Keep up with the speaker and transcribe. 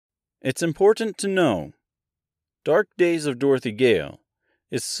It's important to know, Dark Days of Dorothy Gale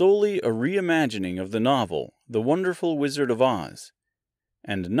is solely a reimagining of the novel The Wonderful Wizard of Oz,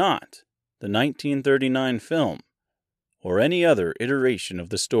 and not the 1939 film or any other iteration of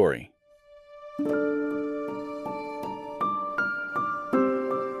the story.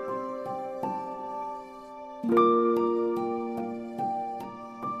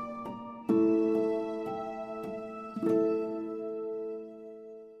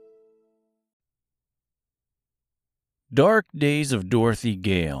 Dark Days of Dorothy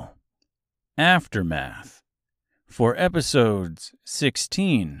Gale, Aftermath, for episodes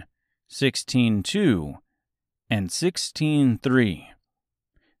 16, 16.2, and 16.3,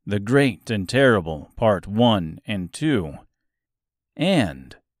 The Great and Terrible Part 1 and 2,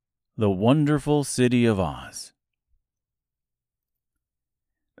 and The Wonderful City of Oz.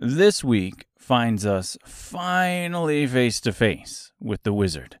 This week finds us finally face to face with the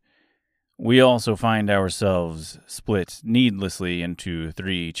wizard. We also find ourselves split needlessly into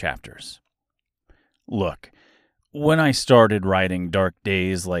 3 chapters. Look, when I started writing Dark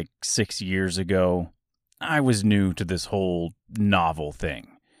Days like 6 years ago, I was new to this whole novel thing.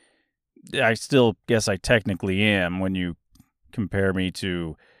 I still guess I technically am when you compare me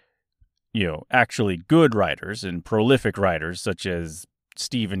to, actually good writers and prolific writers such as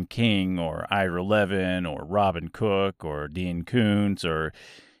Stephen King or Ira Levin or Robin Cook or Dean Koontz, or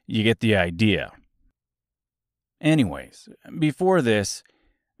you get the idea. Anyways, before this,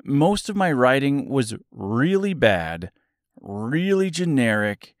 most of my writing was really bad, really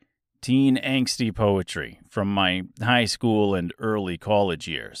generic, teen angsty poetry from my high school and early college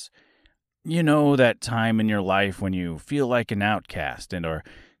years. You know, that time in your life when you feel like an outcast and are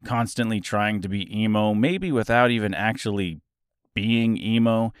constantly trying to be emo, maybe without even actually being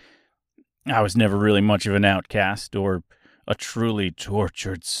emo. I was never really much of an outcast or a truly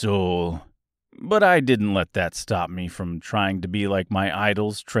tortured soul. But I didn't let that stop me from trying to be like my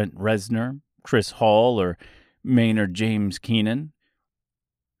idols Trent Reznor, Chris Hall, or Maynard James Keenan.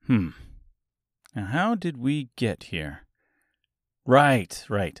 Now how did we get here? Right.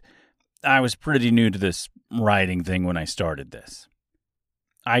 I was pretty new to this writing thing when I started this.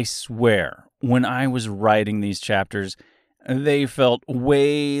 I swear, when I was writing these chapters, they felt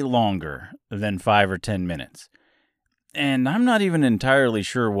way longer than 5 or 10 minutes. And I'm not even entirely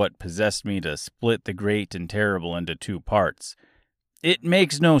sure what possessed me to split The Great and Terrible into 2 parts. It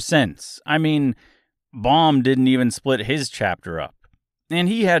makes no sense. I mean, Baum didn't even split his chapter up. And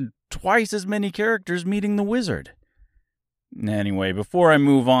he had twice as many characters meeting the wizard. Anyway, before I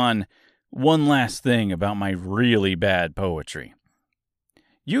move on, one last thing about my really bad poetry.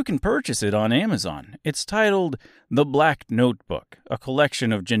 You can purchase it on Amazon. It's titled The Black Notebook, a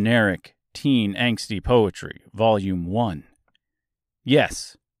collection of generic teen angsty poetry, Volume 1.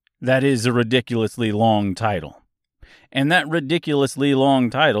 Yes, that is a ridiculously long title. And that ridiculously long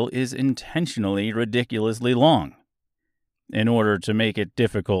title is intentionally ridiculously long, in order to make it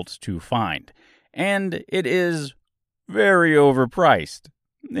difficult to find. And it is very overpriced,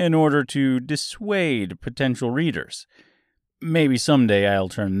 in order to dissuade potential readers. Maybe someday I'll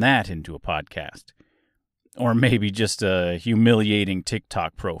turn that into a podcast. Or maybe just a humiliating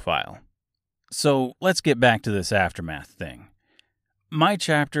TikTok profile. So let's get back to this aftermath thing. My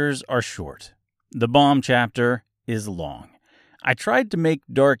chapters are short. The Baum chapter is long. I tried to make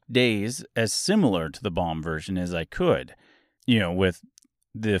Dark Days as similar to the Baum version as I could, with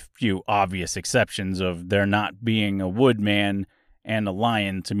the few obvious exceptions of there not being a woodman and a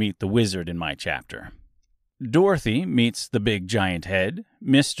lion to meet the wizard in my chapter. Dorothy meets the big giant head.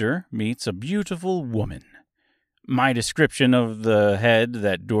 Mr. meets a beautiful woman. My description of the head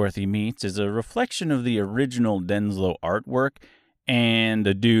that Dorothy meets is a reflection of the original Denslow artwork and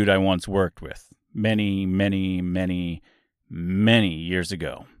a dude I once worked with many, many, many, many years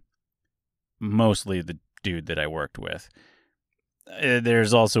ago. Mostly the dude that I worked with.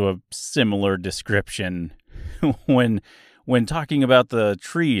 There's also a similar description when talking about the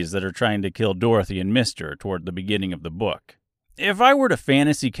trees that are trying to kill Dorothy and Mr. toward the beginning of the book. If I were to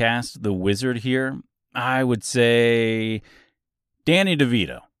fantasy cast the wizard here, I would say Danny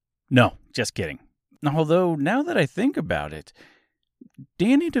DeVito. No, just kidding. Although, now that I think about it,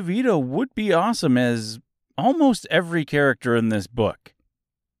 Danny DeVito would be awesome as almost every character in this book.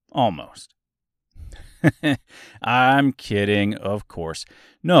 Almost. I'm kidding, of course.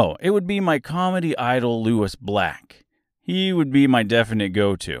 No, it would be my comedy idol Lewis Black. He would be my definite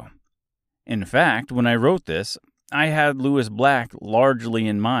go-to. In fact, when I wrote this, I had Lewis Black largely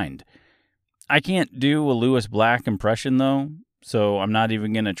in mind. I can't do a Lewis Black impression, though, so I'm not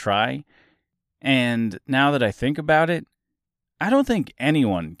even going to try. And now that I think about it, I don't think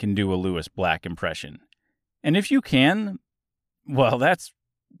anyone can do a Lewis Black impression. And if you can, well, that's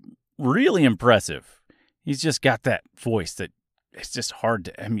really impressive. He's just got that voice that it's just hard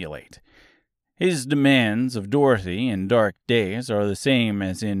to emulate. His demands of Dorothy in Dark Days are the same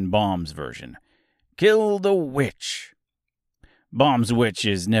as in Baum's version. Kill the witch. Baum's witch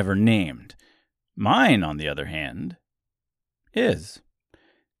is never named. Mine, on the other hand, is.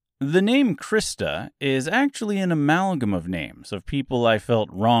 The name Krista is actually an amalgam of names of people I felt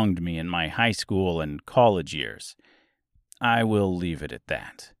wronged me in my high school and college years. I will leave it at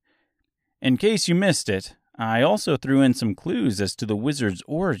that. In case you missed it, I also threw in some clues as to the wizard's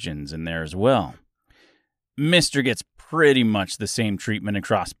origins in there as well. Mister gets pretty much the same treatment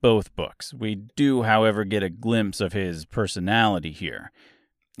across both books. We do, however, get a glimpse of his personality here.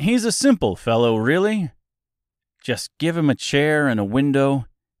 He's a simple fellow, really. Just give him a chair and a window,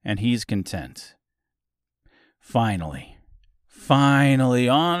 and he's content. Finally,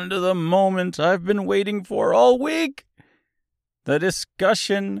 on to the moment I've been waiting for all week. The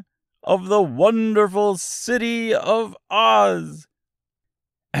discussion of the wonderful city of Oz.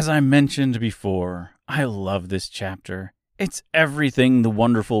 As I mentioned before, I love this chapter. It's everything the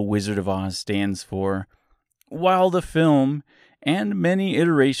wonderful Wizard of Oz stands for. While the film and many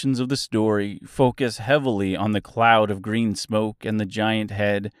iterations of the story focus heavily on the cloud of green smoke and the giant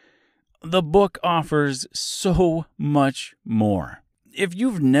head, the book offers so much more. If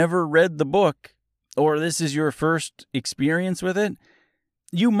you've never read the book, or this is your first experience with it,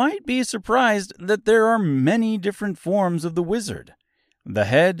 you might be surprised that there are many different forms of the wizard. The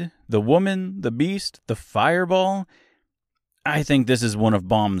head, the woman, the beast, the fireball. I think this is one of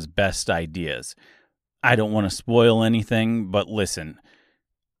Baum's best ideas. I don't want to spoil anything, but listen.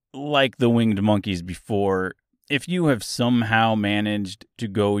 Like the winged monkeys before, if you have somehow managed to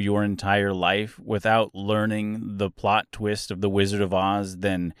go your entire life without learning the plot twist of The Wizard of Oz,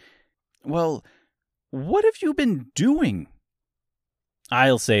 then, well, what have you been doing?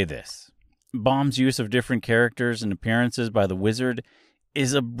 I'll say this. Baum's use of different characters and appearances by the wizard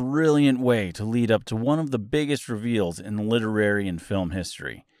is a brilliant way to lead up to one of the biggest reveals in literary and film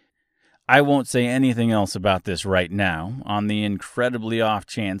history. I won't say anything else about this right now, on the incredibly off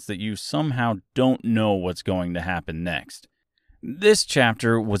chance that you somehow don't know what's going to happen next. This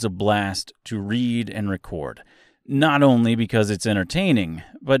chapter was a blast to read and record, not only because it's entertaining,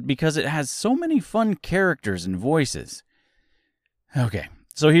 but because it has so many fun characters and voices. Okay,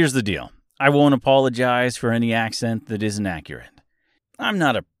 so here's the deal. I won't apologize for any accent that isn't accurate. I'm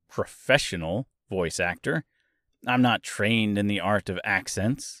not a professional voice actor. I'm not trained in the art of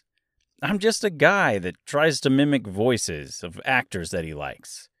accents. I'm just a guy that tries to mimic voices of actors that he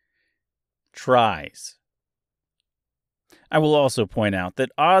likes. Tries. I will also point out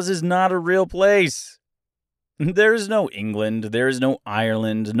that Oz is not a real place. There is no England, there is no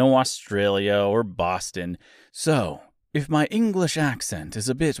Ireland, no Australia or Boston. So, if my English accent is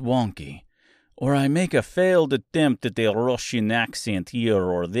a bit wonky, or I make a failed attempt at a Russian accent here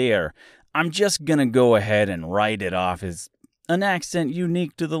or there, I'm just gonna go ahead and write it off as an accent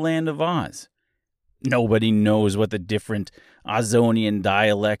unique to the land of Oz. Nobody knows what the different Ozonian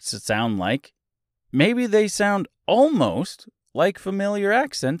dialects sound like. Maybe they sound almost like familiar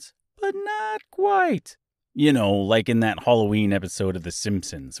accents, but not quite. You know, like in that Halloween episode of The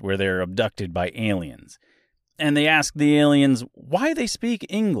Simpsons, where they're abducted by aliens. And they ask the aliens why they speak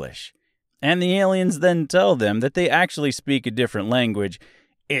English. And the aliens then tell them that they actually speak a different language.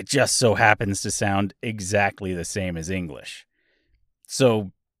 It just so happens to sound exactly the same as English.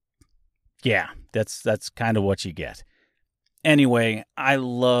 So, yeah, that's kind of what you get. Anyway, I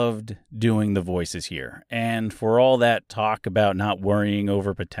loved doing the voices here. And for all that talk about not worrying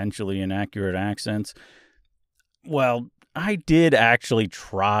over potentially inaccurate accents, well, I did actually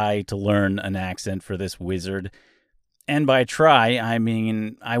try to learn an accent for this wizard. And by try, I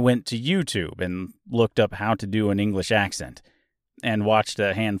mean I went to YouTube and looked up how to do an English accent and watched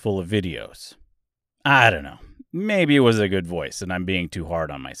a handful of videos. I don't know. Maybe it was a good voice and I'm being too hard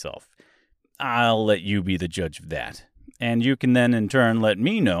on myself. I'll let you be the judge of that. And you can then in turn let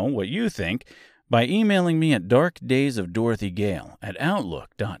me know what you think by emailing me at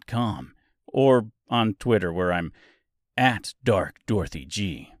darkdaysofdorothygale@outlook.com or on Twitter where I'm at darkdorothyg.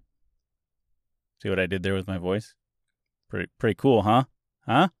 See what I did there with my voice? Pretty cool, huh?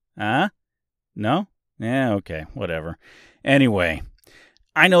 Huh? No? Yeah, okay, whatever. Anyway,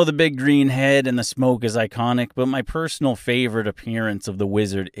 I know the big green head and the smoke is iconic, but my personal favorite appearance of the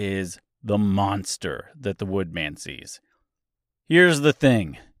wizard is the monster that the woodman sees. Here's the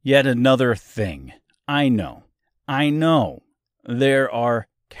thing. Yet another thing. I know. There are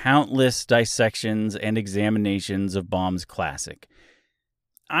countless dissections and examinations of Baum's classic.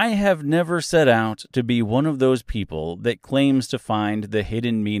 I have never set out to be one of those people that claims to find the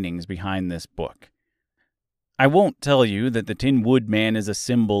hidden meanings behind this book. I won't tell you that the Tin Woodman is a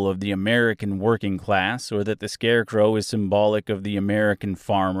symbol of the American working class, or that the Scarecrow is symbolic of the American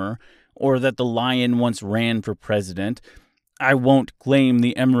farmer, or that the Lion once ran for president. I won't claim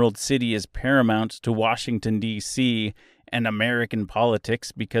the Emerald City is paramount to Washington, D.C. and American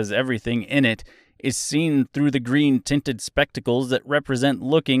politics because everything in it is seen through the green-tinted spectacles that represent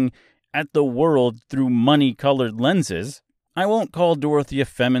looking at the world through money-colored lenses. I won't call Dorothy a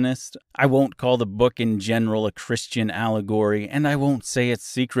feminist, I won't call the book in general a Christian allegory, and I won't say it's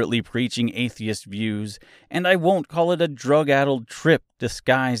secretly preaching atheist views, and I won't call it a drug-addled trip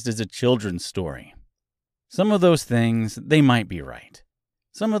disguised as a children's story. Some of those things, they might be right.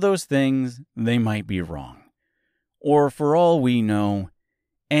 Some of those things, they might be wrong. Or for all we know,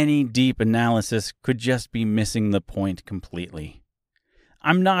 any deep analysis could just be missing the point completely.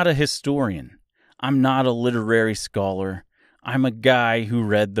 I'm not a historian. I'm not a literary scholar. I'm a guy who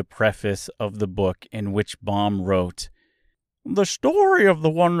read the preface of the book in which Baum wrote, "The story of the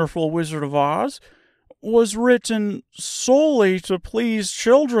wonderful Wizard of Oz was written solely to please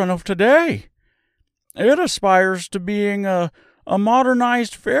children of today. It aspires to being a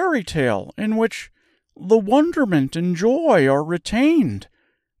modernized fairy tale in which the wonderment and joy are retained,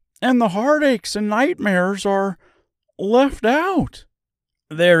 and the heartaches and nightmares are left out."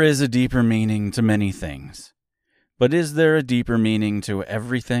 There is a deeper meaning to many things. But is there a deeper meaning to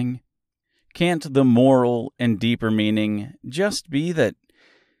everything? Can't the moral and deeper meaning just be that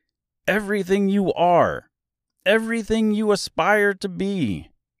everything you are, everything you aspire to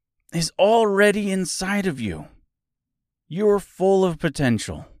be, is already inside of you? You're full of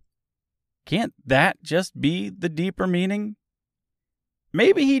potential. Can't that just be the deeper meaning?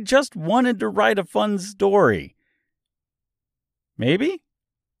 Maybe he just wanted to write a fun story. Maybe?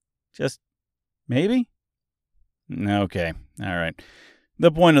 Just maybe? Okay, all right.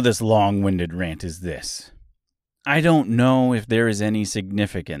 The point of this long-winded rant is this. I don't know if there is any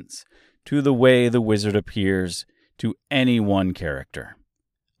significance to the way the wizard appears to any one character.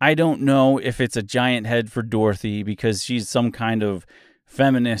 I don't know if it's a giant head for Dorothy because she's some kind of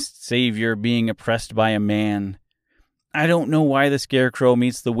feminist savior being oppressed by a man. I don't know why the Scarecrow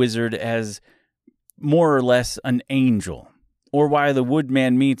meets the wizard as more or less an angel, or why the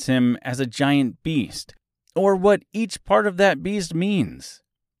Woodman meets him as a giant beast, or what each part of that beast means.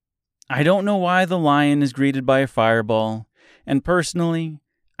 I don't know why the lion is greeted by a fireball, and personally,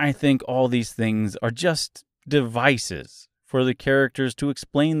 I think all these things are just devices for the characters to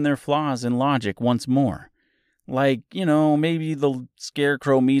explain their flaws in logic once more. Like, maybe the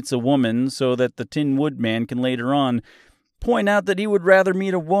Scarecrow meets a woman so that the Tin Woodman can later on point out that he would rather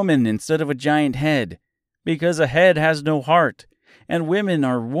meet a woman instead of a giant head, because a head has no heart, and women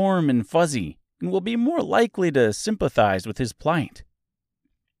are warm and fuzzy, and will be more likely to sympathize with his plight.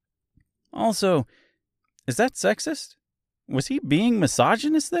 Also, is that sexist? Was he being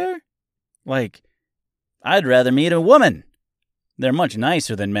misogynist there? Like, I'd rather meet a woman. They're much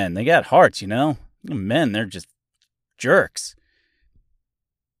nicer than men. They got hearts, Men, they're just jerks.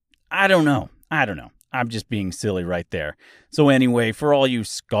 I don't know. I'm just being silly right there. So anyway, for all you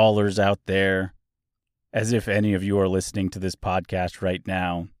scholars out there, as if any of you are listening to this podcast right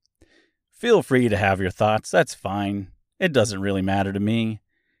now, feel free to have your thoughts. That's fine. It doesn't really matter to me.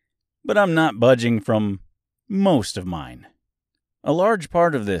 But I'm not budging from most of mine. A large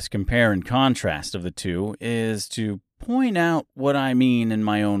part of this compare and contrast of the two is to point out what I mean in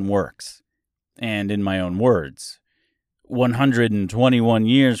my own works, and in my own words. 121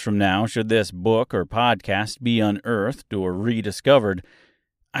 years from now, should this book or podcast be unearthed or rediscovered,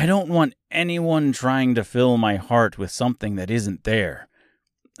 I don't want anyone trying to fill my heart with something that isn't there,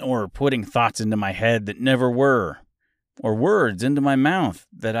 or putting thoughts into my head that never were, or words into my mouth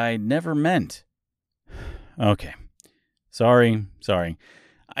that I never meant. Okay. Sorry.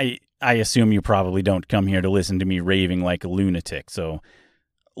 I assume you probably don't come here to listen to me raving like a lunatic, so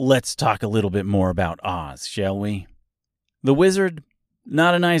let's talk a little bit more about Oz, shall we? The wizard,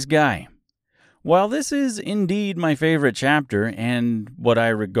 not a nice guy. While this is indeed my favorite chapter and what I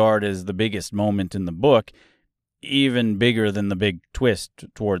regard as the biggest moment in the book, even bigger than the big twist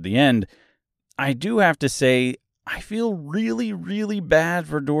toward the end, I do have to say I feel really, really bad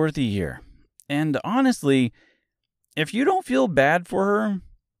for Dorothy here. And honestly, if you don't feel bad for her,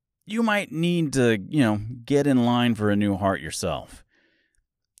 you might need to, get in line for a new heart yourself.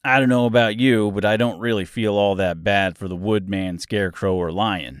 I don't know about you, but I don't really feel all that bad for the Woodman, Scarecrow, or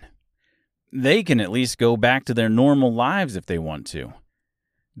Lion. They can at least go back to their normal lives if they want to.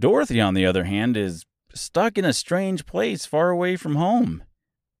 Dorothy, on the other hand, is stuck in a strange place far away from home.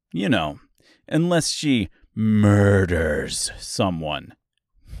 You know, unless she murders someone.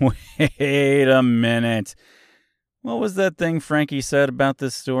 Wait a minute. What was that thing Frankie said about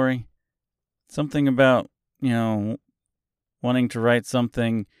this story? Something about, wanting to write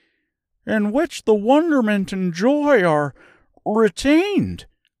something in which the wonderment and joy are retained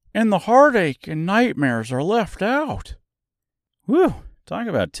and the heartache and nightmares are left out. Whew, talk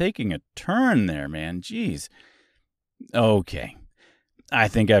about taking a turn there, man. Jeez. Okay, I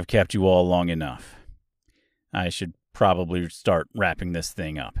think I've kept you all long enough. I should probably start wrapping this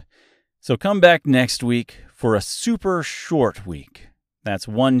thing up. So come back next week for a super short week. That's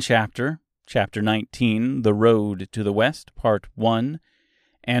one chapter, Chapter 19, The Road to the West, Part 1,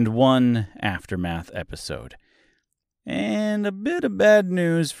 and one Aftermath episode. And a bit of bad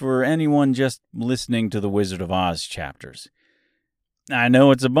news for anyone just listening to the Wizard of Oz chapters. I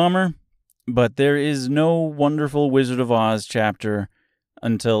know it's a bummer, but there is no wonderful Wizard of Oz chapter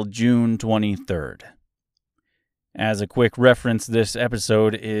until June 23rd. As a quick reference, this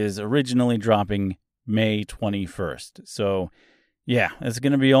episode is originally dropping May 21st. So, yeah, it's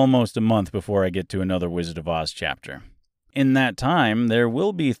going to be almost a month before I get to another Wizard of Oz chapter. In that time, there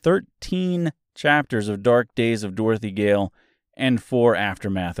will be 13 chapters of Dark Days of Dorothy Gale and 4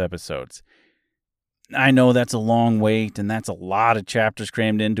 Aftermath episodes. I know that's a long wait, and that's a lot of chapters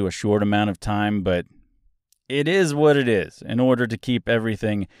crammed into a short amount of time, but it is what it is. In order to keep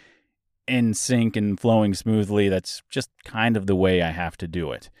everything in sync and flowing smoothly, that's just kind of the way I have to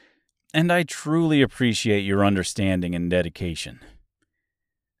do it. And I truly appreciate your understanding and dedication.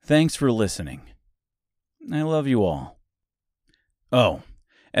 Thanks for listening. I love you all. Oh,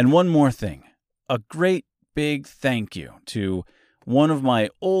 and one more thing. A great big thank you to one of my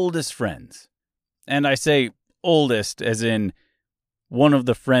oldest friends. And I say oldest as in one of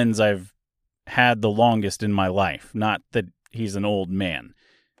the friends I've had the longest in my life, not that he's an old man,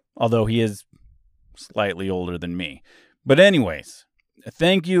 although he is slightly older than me. But anyways,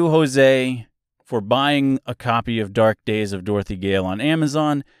 thank you, Jose, for buying a copy of Dark Days of Dorothy Gale on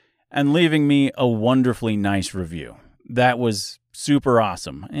Amazon and leaving me a wonderfully nice review. That was super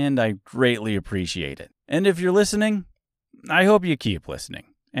awesome, and I greatly appreciate it. And if you're listening, I hope you keep listening,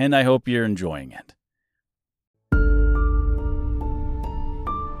 and I hope you're enjoying it.